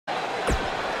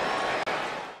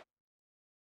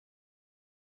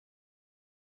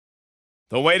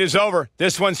The wait is over.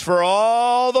 This one's for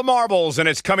all the marbles, and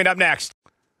it's coming up next.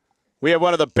 We have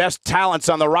one of the best talents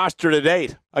on the roster to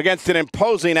date against an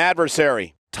imposing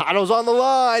adversary. Title's on the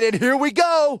line, and here we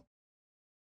go.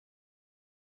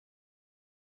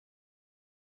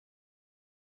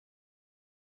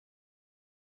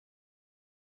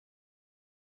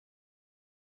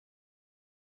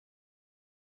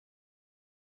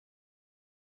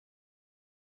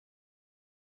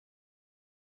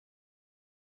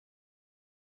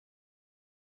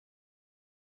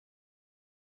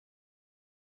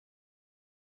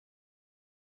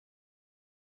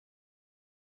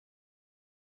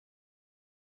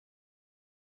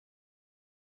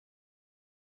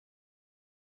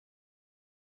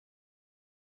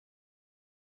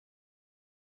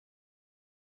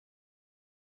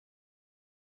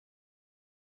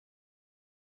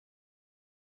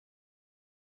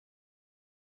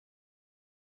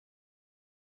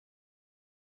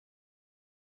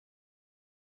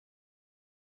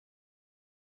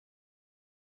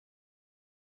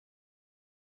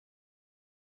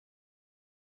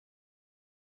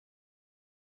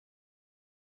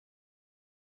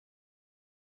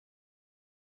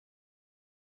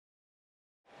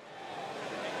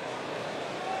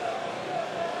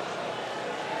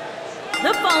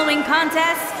 The following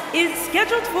contest is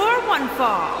scheduled for one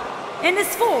fall and is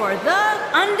for the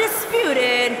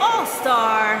undisputed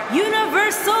All-Star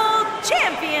Universal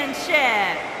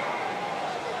Championship.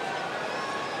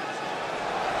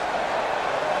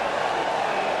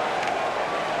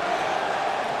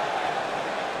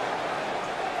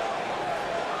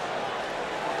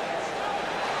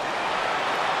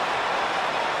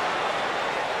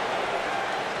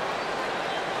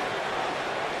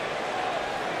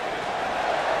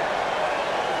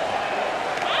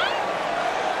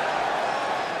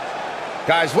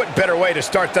 Guys, what better way to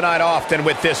start the night off than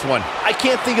with this one? I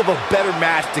can't think of a better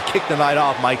match to kick the night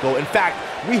off, Michael. In fact,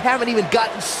 we haven't even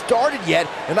gotten started yet,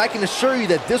 and I can assure you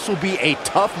that this will be a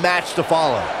tough match to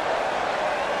follow.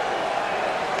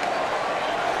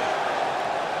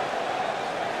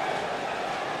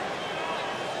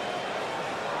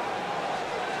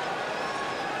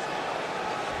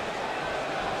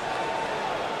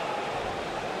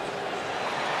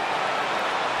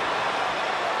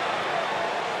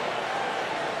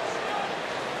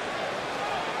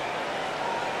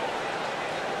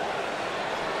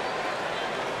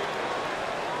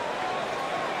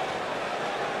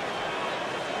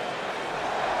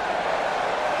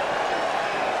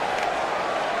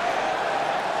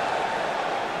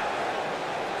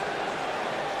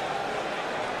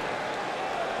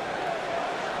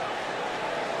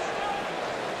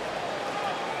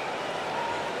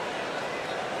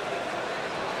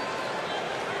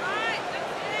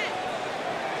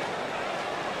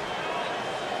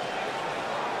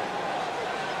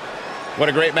 What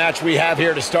a great match we have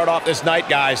here to start off this night,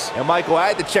 guys. And Michael, I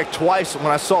had to check twice when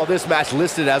I saw this match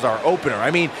listed as our opener. I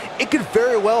mean, it could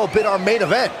very well have been our main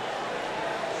event.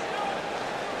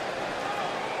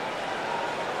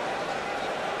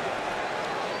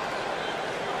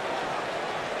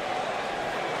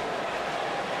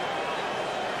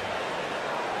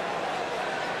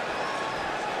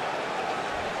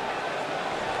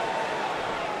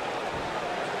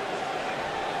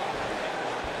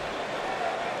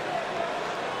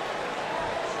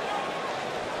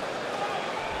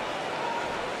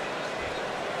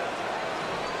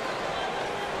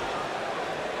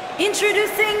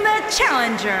 Introducing the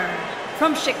challenger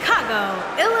from Chicago,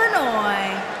 Illinois,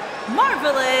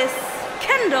 Marvelous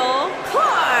Kendall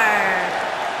Clark.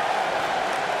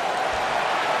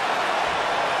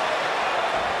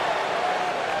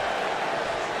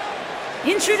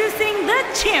 Introducing the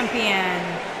champion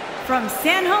from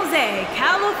San Jose,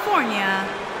 California.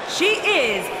 She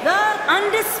is the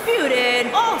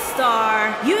undisputed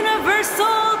All-Star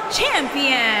Universal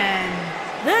Champion,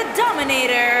 the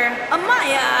Dominator,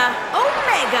 Amari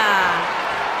Omega.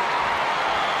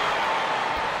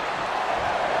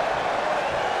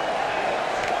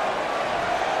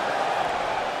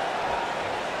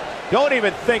 Don't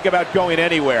even think about going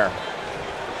anywhere.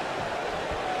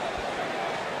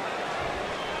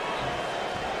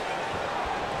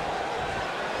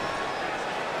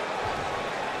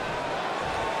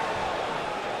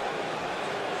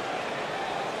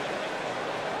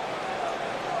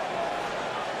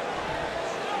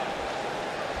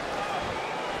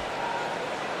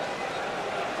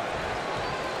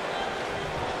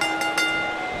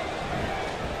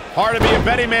 Hard to be a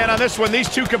betting man on this one. These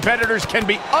two competitors can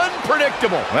be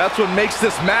unpredictable. Well, that's what makes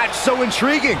this match so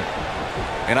intriguing.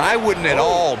 And I wouldn't at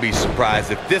all be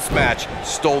surprised if this match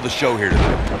stole the show here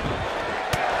tonight.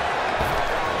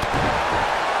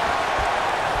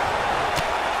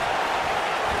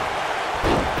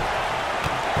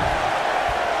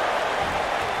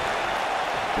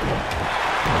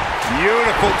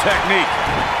 Beautiful technique.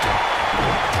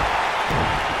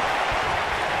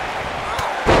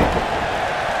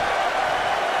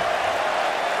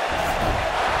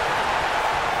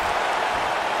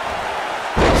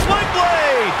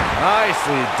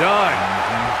 Nicely done.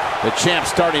 The champ's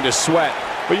starting to sweat,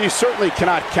 but you certainly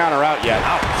cannot count her out yet.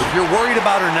 If you're worried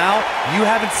about her now, you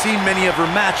haven't seen many of her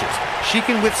matches. She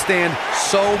can withstand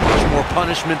so much more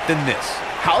punishment than this.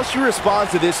 How she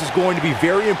responds to this is going to be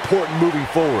very important moving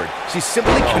forward. She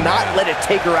simply cannot let it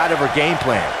take her out of her game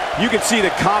plan. You can see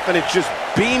the confidence just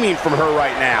beaming from her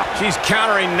right now. She's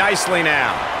countering nicely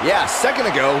now. Yeah, a second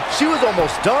ago, she was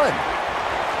almost done.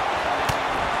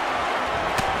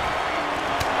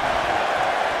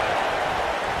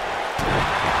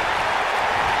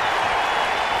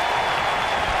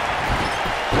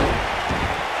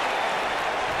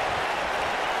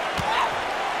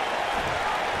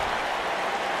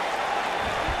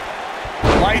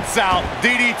 Lights out.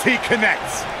 DDT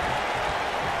connects.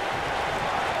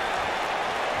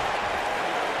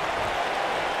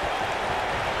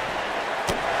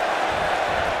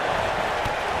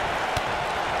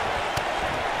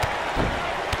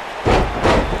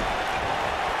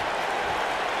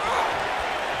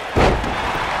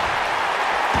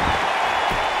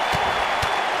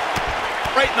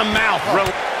 Right in the mouth.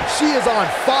 She is on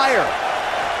fire.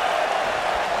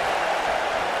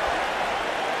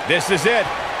 This is it.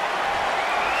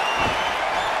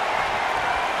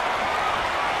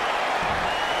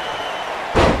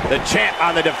 The champ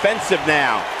on the defensive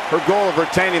now. Her goal of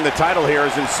retaining the title here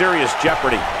is in serious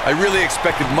jeopardy. I really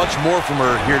expected much more from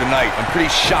her here tonight. I'm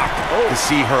pretty shocked to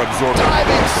see her absorb it.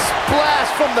 Diving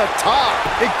splash from the top.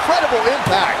 Incredible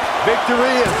impact.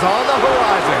 Victory is on the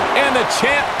horizon. And the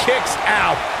champ kicks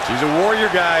out. She's a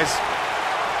warrior, guys.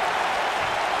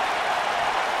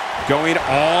 Going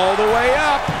all the way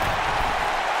up.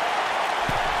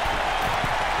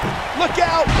 Look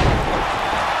out.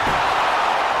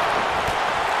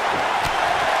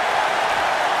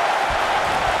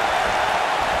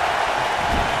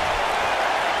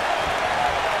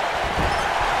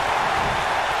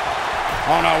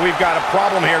 Oh no, we've got a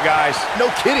problem here, guys.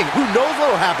 No kidding. Who knows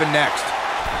what will happen next?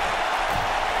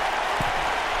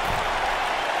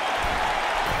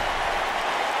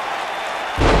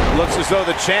 Looks as though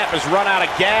the champ has run out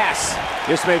of gas.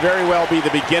 This may very well be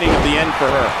the beginning of the end for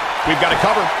her. We've got to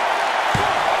cover.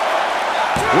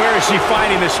 Where is she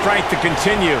finding the strength to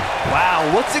continue? Wow,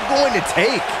 what's it going to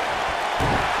take?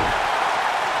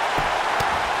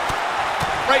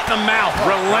 Right in the mouth.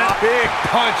 Relent. Big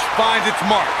punch finds its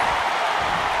mark.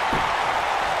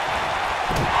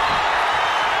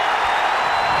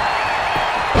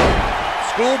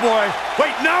 Schoolboy.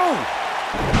 Wait, no!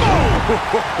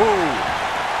 Oh!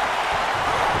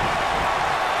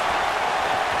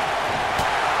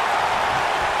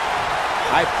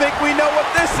 I think we know what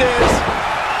this is.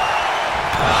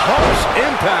 Harsh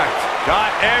impact.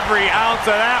 Got every ounce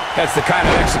of that. That's the kind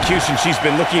of execution she's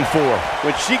been looking for.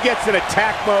 When she gets in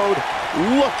attack mode,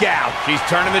 look out. She's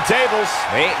turning the tables.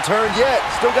 They ain't turned yet.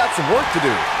 Still got some work to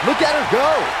do. Look at her go.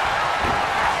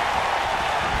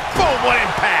 Boom, what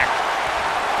impact.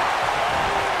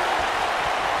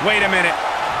 Wait a minute.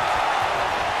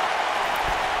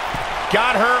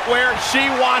 Got her where she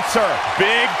wants her.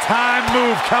 Big time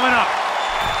move coming up.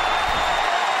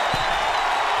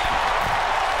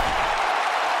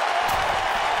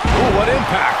 Ooh, what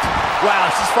impact.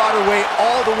 Wow, she's fought her way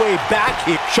all the way back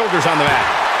here. Shoulders on the mat.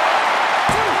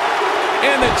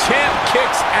 And the champ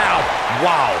kicks out.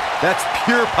 Wow. That's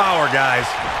pure power, guys.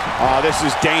 Oh, this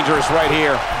is dangerous right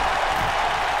here.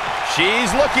 She's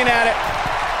looking at it.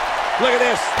 Look at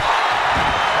this.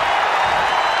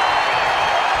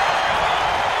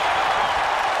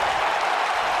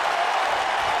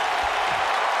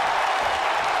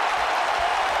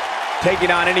 Taking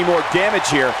on any more damage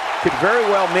here could very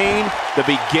well mean the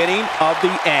beginning of the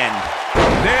end.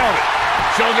 Nailed it.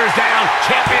 Shoulders down.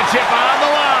 Championship on the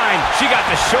line. She got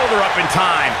the shoulder up in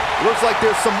time. Looks like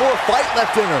there's some more fight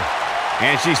left in her.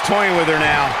 And she's toying with her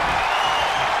now.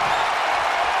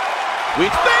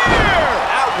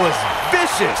 That was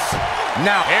vicious.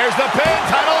 Now, here's the pin.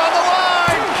 Title on the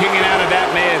line. Kicking out of that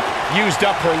may have used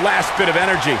up her last bit of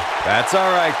energy. That's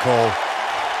all right, Cole.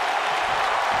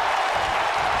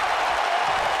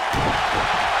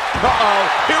 Uh-oh.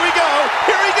 Here we go.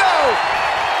 Here we go.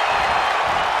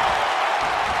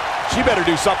 She better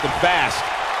do something fast.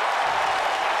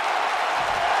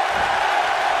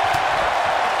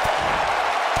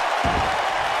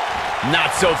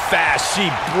 Not so fast. She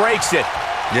breaks it.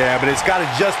 Yeah, but it's got to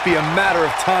just be a matter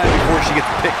of time before she gets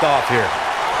picked off here.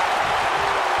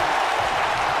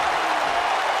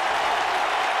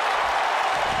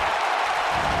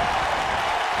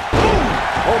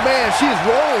 Oh, man, she is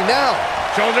rolling now.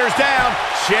 Shoulders down.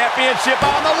 Championship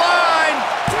on the line.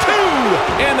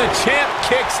 2. And the champ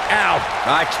kicks out.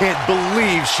 I can't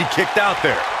believe she kicked out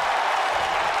there.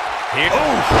 Here.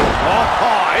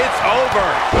 Oh, it's over.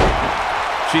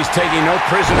 She's taking no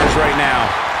prisoners right now.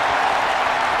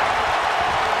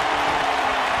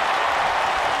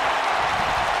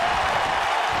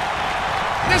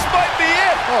 This might be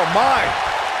it. Oh, my.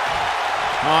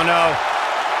 Oh, no.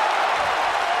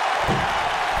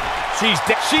 She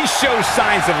shows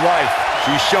signs of life.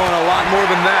 She's showing a lot more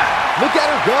than that. Look at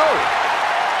her go.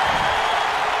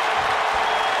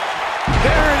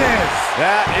 There it is.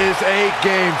 That is a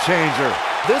game changer.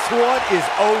 This one is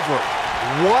over.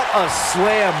 What a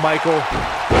slam, Michael.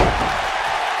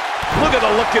 Look at the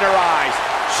look in her eyes.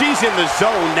 She's in the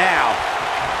zone now.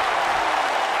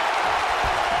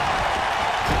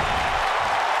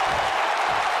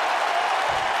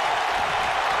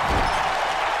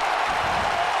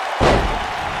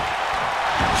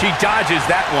 She dodges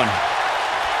that one.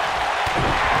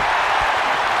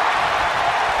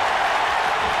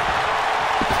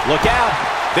 Look out.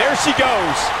 There she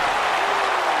goes.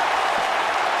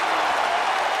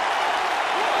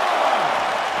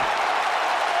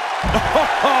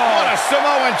 What a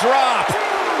Samoan drop.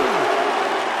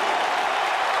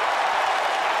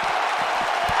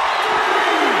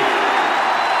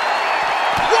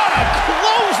 What a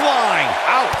clothesline.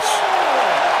 Ouch.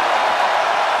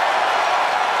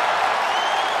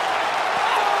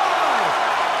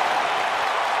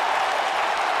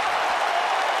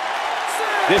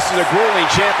 This is a grueling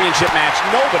championship match.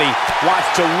 Nobody wants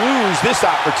to lose this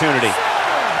opportunity.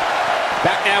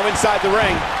 Back now inside the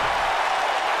ring.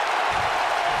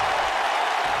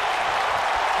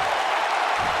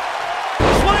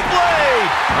 Sling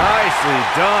blade. Nicely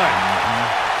done.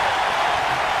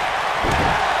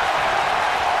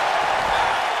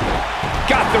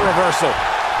 Got the reversal.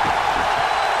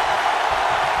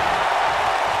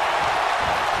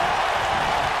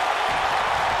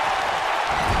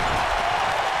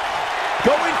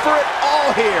 Going for it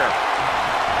all here.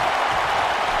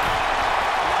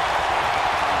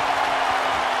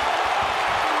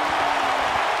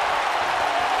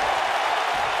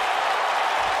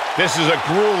 This is a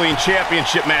grueling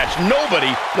championship match.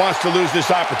 Nobody wants to lose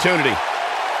this opportunity.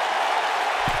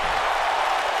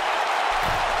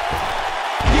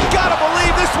 You gotta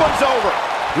believe this one's over.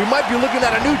 We might be looking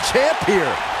at a new champ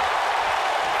here.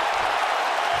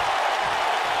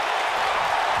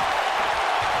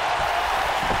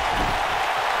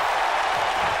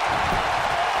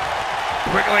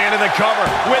 Quickly into the cover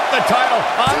with the title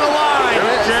on the line.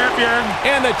 Champion.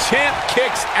 And the champ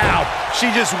kicks out.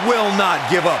 She just will not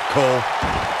give up, Cole.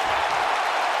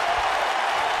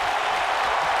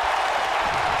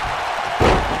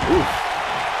 Oof.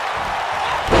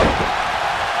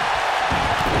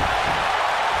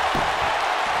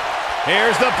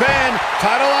 Here's the pin.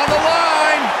 Title on the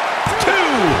line. 2.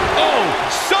 Oh,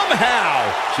 somehow.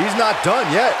 She's not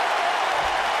done yet.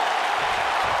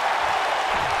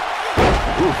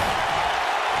 Oof.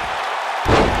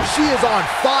 She is on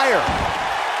fire.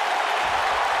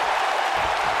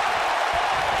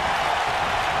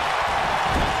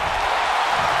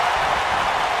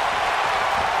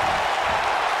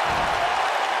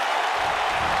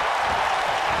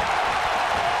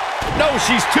 No,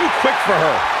 she's too quick for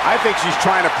her. I think she's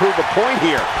trying to prove a point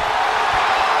here.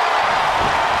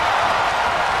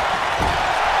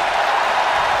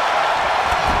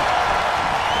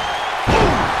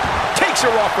 Takes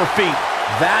her off her feet.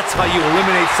 That's how you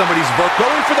eliminate somebody's vote.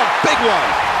 Going for the big one.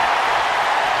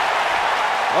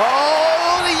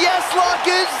 Oh, the yes lock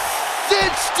is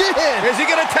cinched in. Is he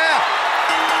gonna tap?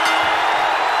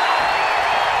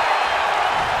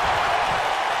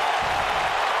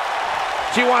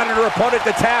 She wanted her opponent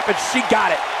to tap, and she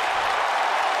got it.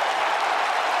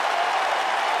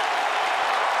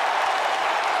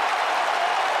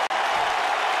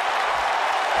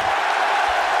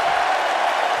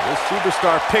 This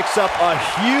superstar picks up a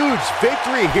huge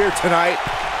victory here tonight.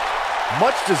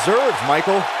 Much deserved,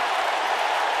 Michael.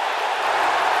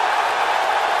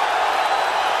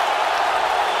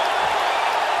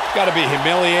 Got to be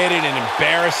humiliated and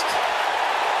embarrassed.